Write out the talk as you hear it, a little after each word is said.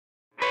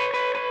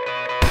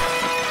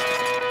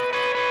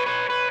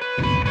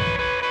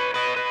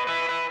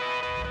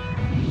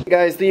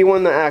Guys, do you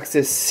want to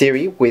access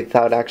Siri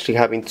without actually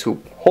having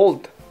to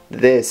hold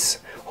this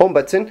home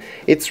button?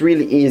 It's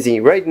really easy.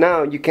 Right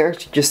now you can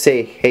actually just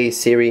say hey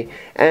Siri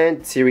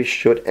and Siri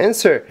should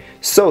answer.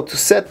 So to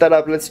set that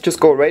up, let's just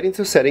go right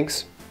into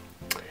settings.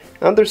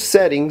 Under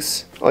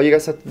settings, all you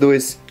guys have to do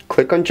is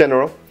click on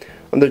general.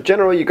 Under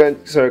general, you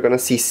guys are gonna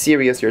see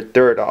Siri as your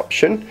third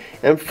option,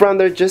 and from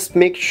there just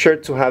make sure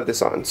to have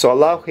this on. So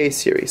allow hey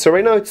Siri. So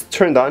right now it's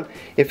turned on.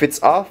 If it's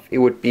off, it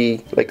would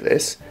be like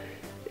this.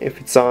 If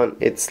it's on,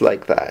 it's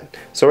like that.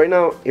 So right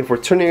now, if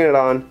we're turning it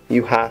on,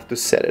 you have to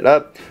set it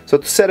up. So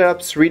to set it up,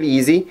 it's really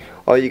easy.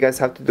 All you guys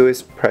have to do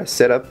is press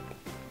setup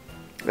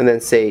and then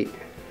say,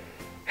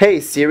 hey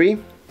Siri.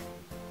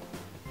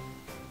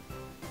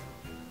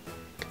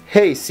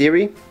 Hey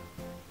Siri.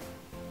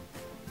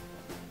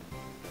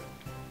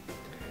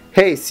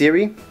 Hey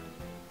Siri.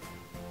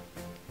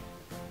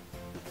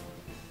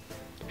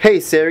 Hey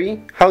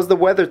Siri, how's the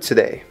weather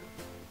today?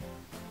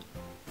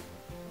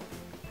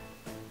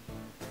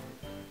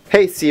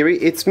 Hey Siri,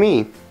 it's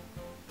me.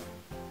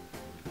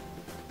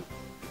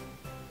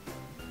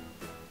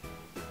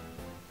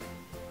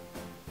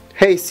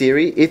 Hey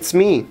Siri, it's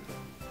me.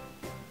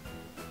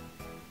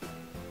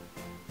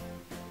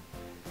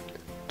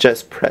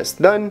 Just press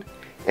done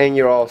and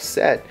you're all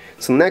set.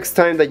 So next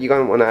time that you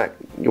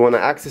wanna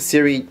access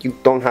Siri, you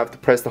don't have to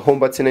press the home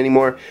button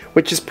anymore,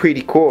 which is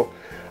pretty cool.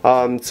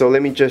 So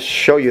let me just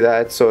show you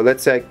that. So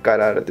let's say I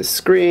got out of the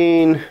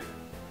screen,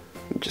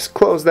 just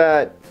close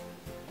that.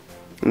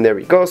 And there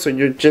we go. So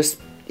you're just,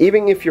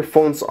 even if your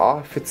phone's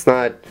off, it's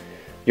not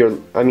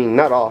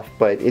not off,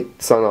 but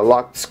it's on a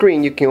locked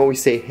screen, you can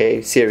always say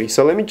hey Siri.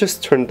 So let me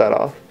just turn that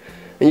off,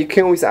 and you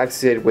can always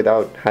access it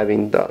without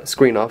having the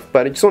screen off,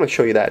 but I just want to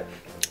show you that.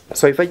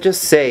 So if I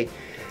just say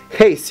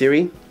hey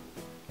Siri,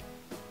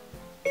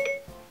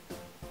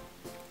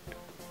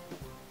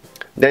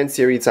 then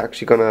Siri is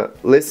actually gonna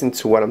listen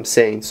to what I'm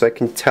saying, so I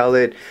can tell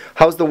it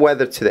how's the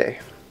weather today.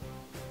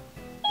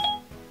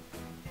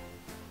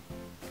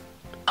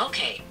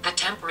 Okay, the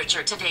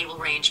temperature today will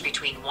range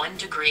between 1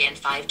 degree and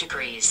 5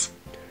 degrees.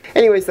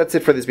 Anyways, that's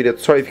it for this video.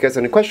 Sorry if you guys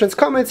have any questions,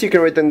 comments, you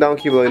can write them down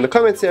below in the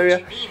comments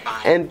area.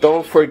 And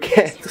don't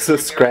forget to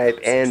subscribe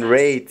and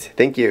rate.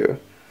 Thank you.